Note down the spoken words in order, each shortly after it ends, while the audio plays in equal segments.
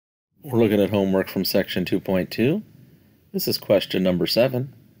We're looking at homework from section 2.2. This is question number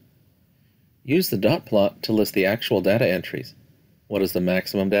 7. Use the dot plot to list the actual data entries. What is the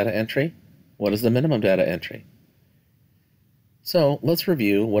maximum data entry? What is the minimum data entry? So let's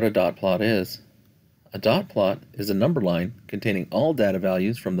review what a dot plot is. A dot plot is a number line containing all data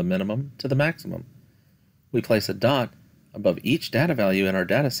values from the minimum to the maximum. We place a dot above each data value in our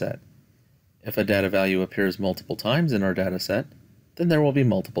data set. If a data value appears multiple times in our data set, then there will be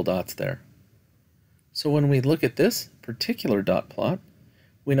multiple dots there. So when we look at this particular dot plot,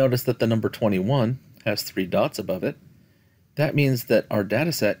 we notice that the number 21 has 3 dots above it. That means that our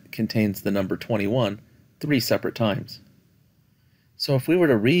data set contains the number 21 3 separate times. So if we were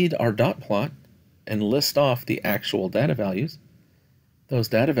to read our dot plot and list off the actual data values, those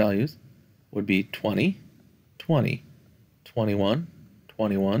data values would be 20, 20, 21,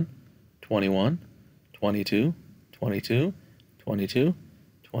 21, 21, 22, 22, 22,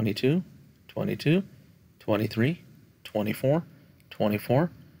 22, 22, 23, 24,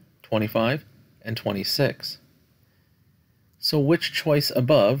 24, 25, and 26. So which choice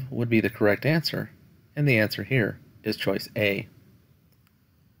above would be the correct answer? And the answer here is choice A.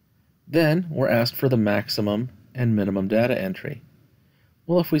 Then we're asked for the maximum and minimum data entry.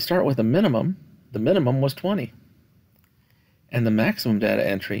 Well, if we start with a minimum, the minimum was 20. And the maximum data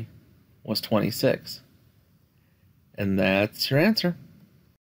entry was 26. And that's your answer.